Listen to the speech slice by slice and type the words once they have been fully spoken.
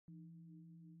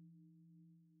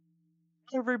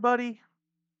Hey everybody,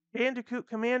 Bandicoot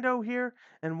Commando here,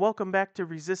 and welcome back to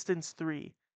Resistance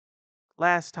 3.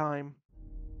 Last time,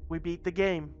 we beat the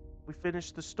game. We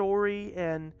finished the story,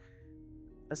 and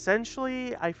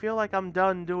essentially, I feel like I'm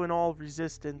done doing all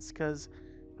Resistance, because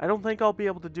I don't think I'll be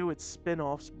able to do its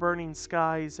spin-offs, Burning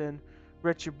Skies and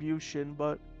Retribution,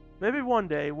 but maybe one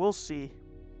day, we'll see.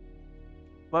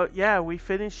 But yeah, we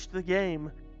finished the game.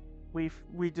 We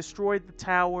destroyed the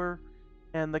tower,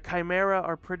 and the Chimera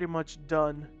are pretty much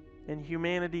done, and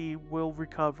humanity will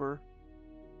recover.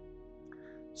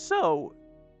 So,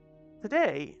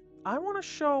 today, I want to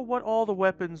show what all the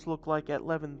weapons look like at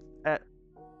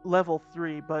level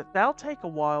 3, but that'll take a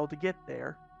while to get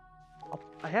there.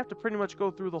 I have to pretty much go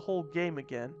through the whole game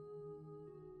again.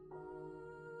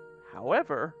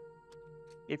 However,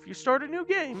 if you start a new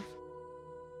game,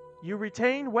 you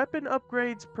retain weapon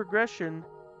upgrades progression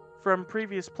from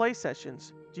previous play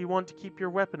sessions. Do you want to keep your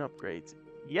weapon upgrades?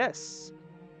 Yes.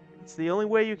 It's the only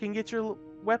way you can get your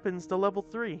weapons to level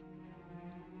 3.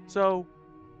 So,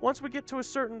 once we get to a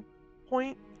certain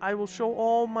point, I will show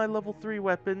all my level 3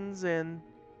 weapons, and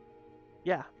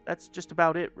yeah, that's just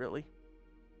about it, really.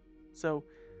 So,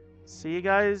 see you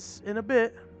guys in a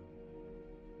bit.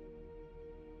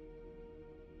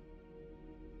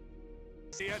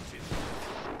 The engine.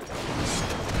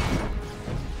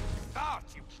 Start,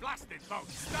 you blasted boat!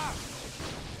 Start!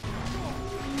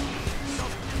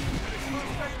 Stop! There is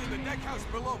first aid in the deck house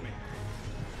below me.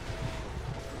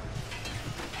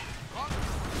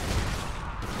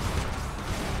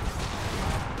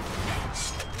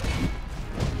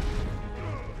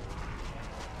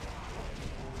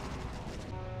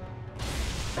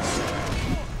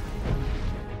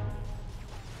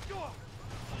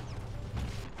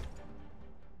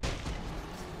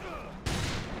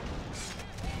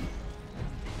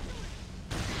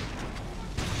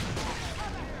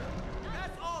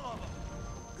 That's all of them!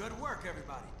 Good work,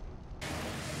 everybody.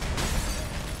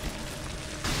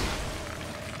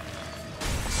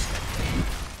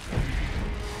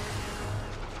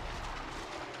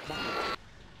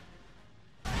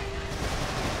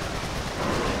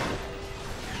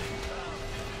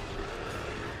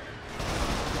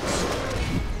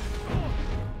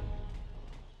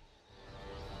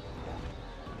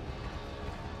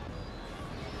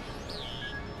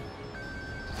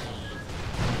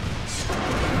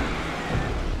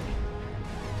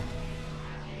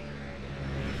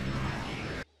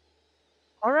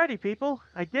 Alrighty, people,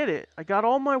 I did it. I got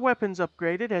all my weapons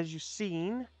upgraded, as you've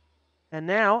seen. And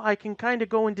now I can kind of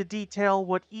go into detail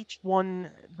what each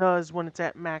one does when it's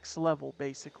at max level,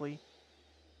 basically.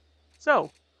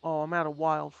 So, oh, I'm out of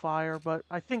wildfire, but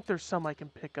I think there's some I can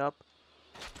pick up.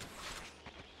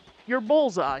 Your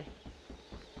bullseye.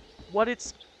 What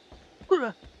it's...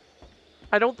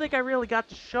 I don't think I really got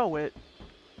to show it.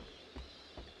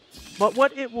 But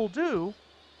what it will do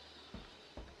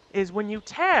is when you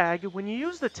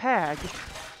use the tag,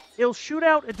 it'll shoot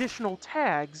out additional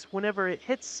tags whenever it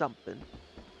hits something.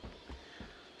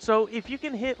 So if you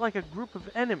can hit like a group of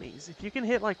enemies, if you can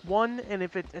hit like one, and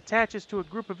if it attaches to a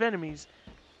group of enemies,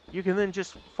 you can then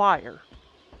just fire.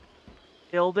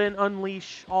 It'll then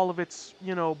unleash all of its,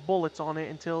 bullets on it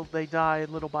until they die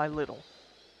little by little.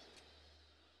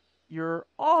 Your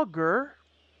auger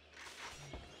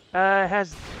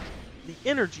has the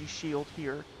energy shield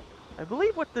here. I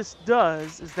believe what this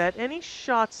does is that any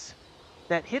shots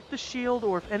that hit the shield,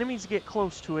 or if enemies get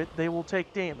close to it, they will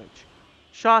take damage.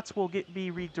 Shots will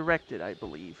be redirected, I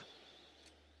believe.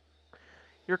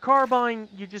 Your carbine,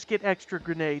 you just get extra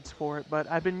grenades for it,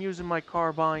 but I've been using my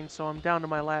carbine, so I'm down to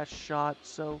my last shot,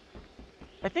 so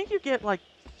I think you get like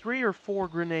 3 or 4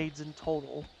 grenades in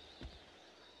total.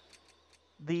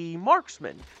 The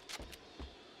marksman.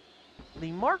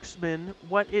 The marksman,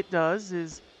 what it does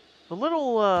is the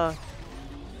little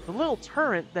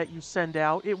turret that you send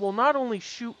out, it will not only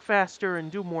shoot faster and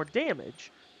do more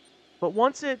damage, but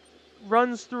once it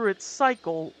runs through its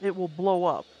cycle, it will blow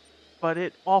up. But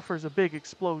it offers a big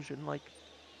explosion, like,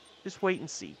 just wait and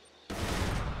see.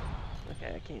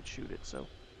 Okay, I can't shoot it, so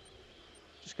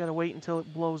just gotta wait until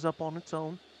it blows up on its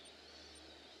own.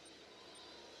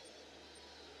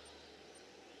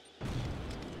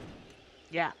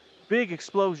 Yeah, big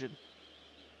explosion.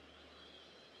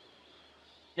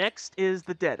 Next is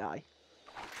the Deadeye.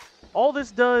 All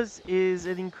this does is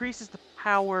it increases the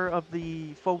power of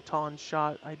the photon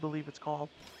shot, I believe it's called.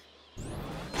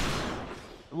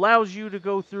 Allows you to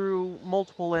go through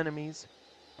multiple enemies.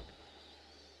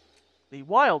 The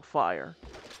Wildfire.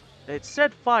 It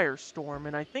said Firestorm,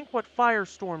 and I think what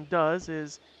Firestorm does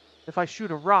is if I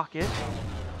shoot a rocket,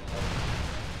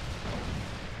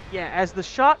 Yeah, as the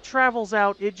shot travels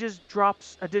out, it just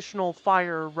drops additional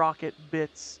fire rocket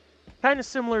bits, kind of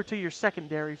similar to your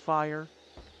secondary fire.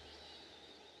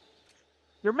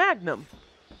 Your Magnum,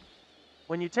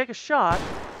 when you take a shot,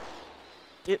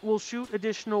 it will shoot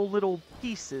additional little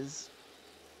pieces.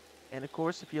 And of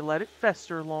course, if you let it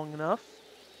fester long enough,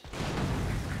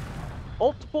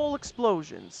 multiple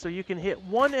explosions. So you can hit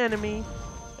one enemy,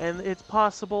 and it's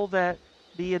possible that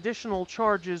the additional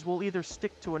charges will either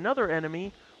stick to another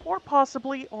enemy or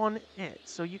possibly on it.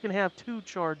 So you can have two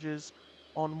charges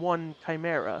on one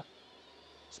Chimera,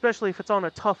 especially if it's on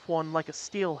a tough one like a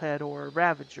Steelhead or a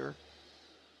Ravager.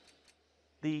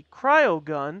 The Cryo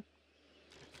Gun,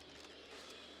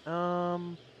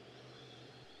 um,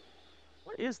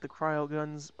 what is the Cryo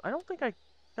Gun's? I don't think I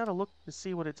gotta look to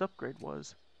see what its upgrade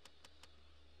was.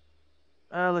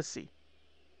 Let's see.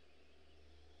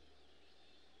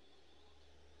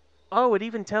 Oh, it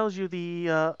even tells you the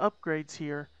upgrades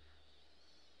here.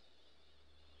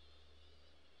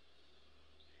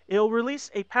 It'll release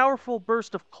a powerful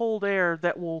burst of cold air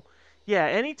that will, yeah,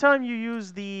 anytime you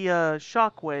use the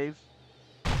shockwave,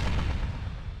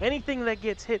 anything that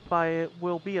gets hit by it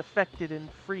will be affected and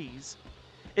freeze.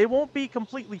 It won't be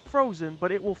completely frozen,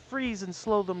 but it will freeze and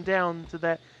slow them down so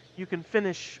that you can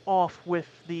finish off with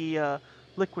the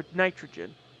liquid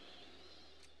nitrogen.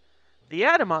 The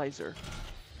atomizer.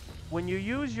 When you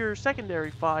use your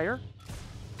secondary fire,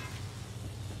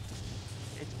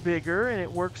 it's bigger and it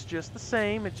works just the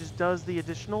same. It just does the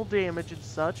additional damage and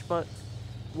such, but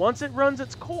once it runs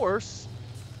its course,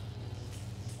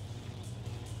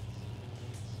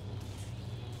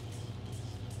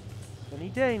 any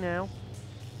day now.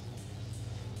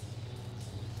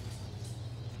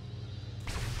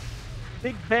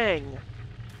 Big Bang.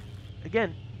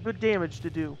 Again, good damage to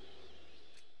do.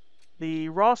 The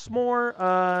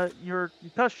Rossmore, your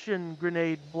concussion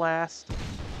grenade blast,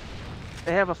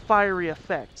 they have a fiery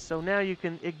effect, so now you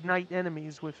can ignite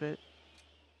enemies with it.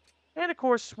 And of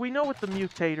course, we know what the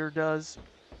Mutator does.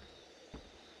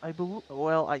 I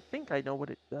think I know what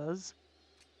it does.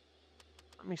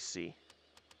 Let me see.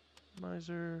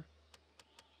 Miser.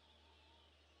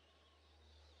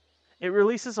 It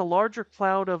releases a larger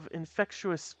cloud of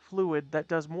infectious fluid that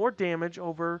does more damage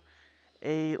over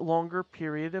a longer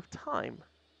period of time.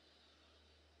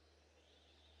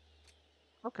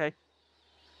 Okay.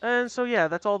 And so yeah,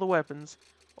 that's all the weapons.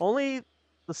 Only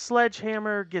the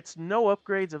sledgehammer gets no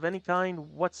upgrades of any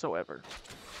kind whatsoever.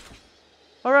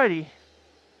 Alrighty.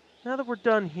 Now that we're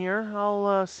done here,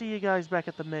 I'll see you guys back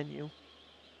at the menu.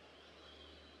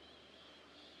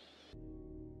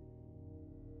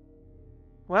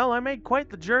 Well, I made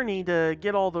quite the journey to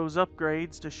get all those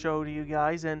upgrades to show to you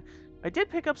guys, and I did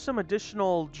pick up some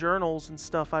additional journals and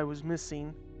stuff I was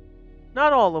missing.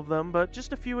 Not all of them, but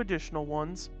just a few additional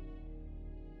ones.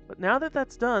 But now that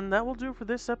that's done, that will do for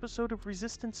this episode of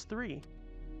Resistance 3.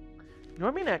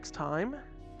 Join me next time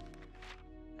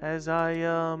as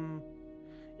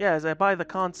as I buy the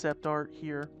concept art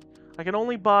here. I can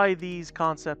only buy these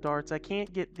concept arts. I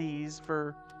can't get these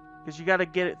because you got to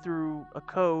get it through a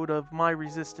code of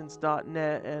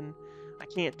myresistance.net, and I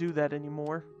can't do that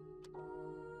anymore.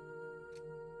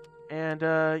 And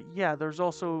yeah, there's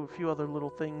also a few other little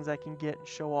things I can get and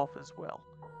show off as well.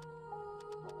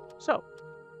 So,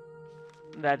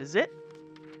 that is it.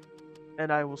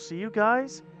 And I will see you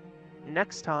guys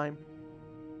next time.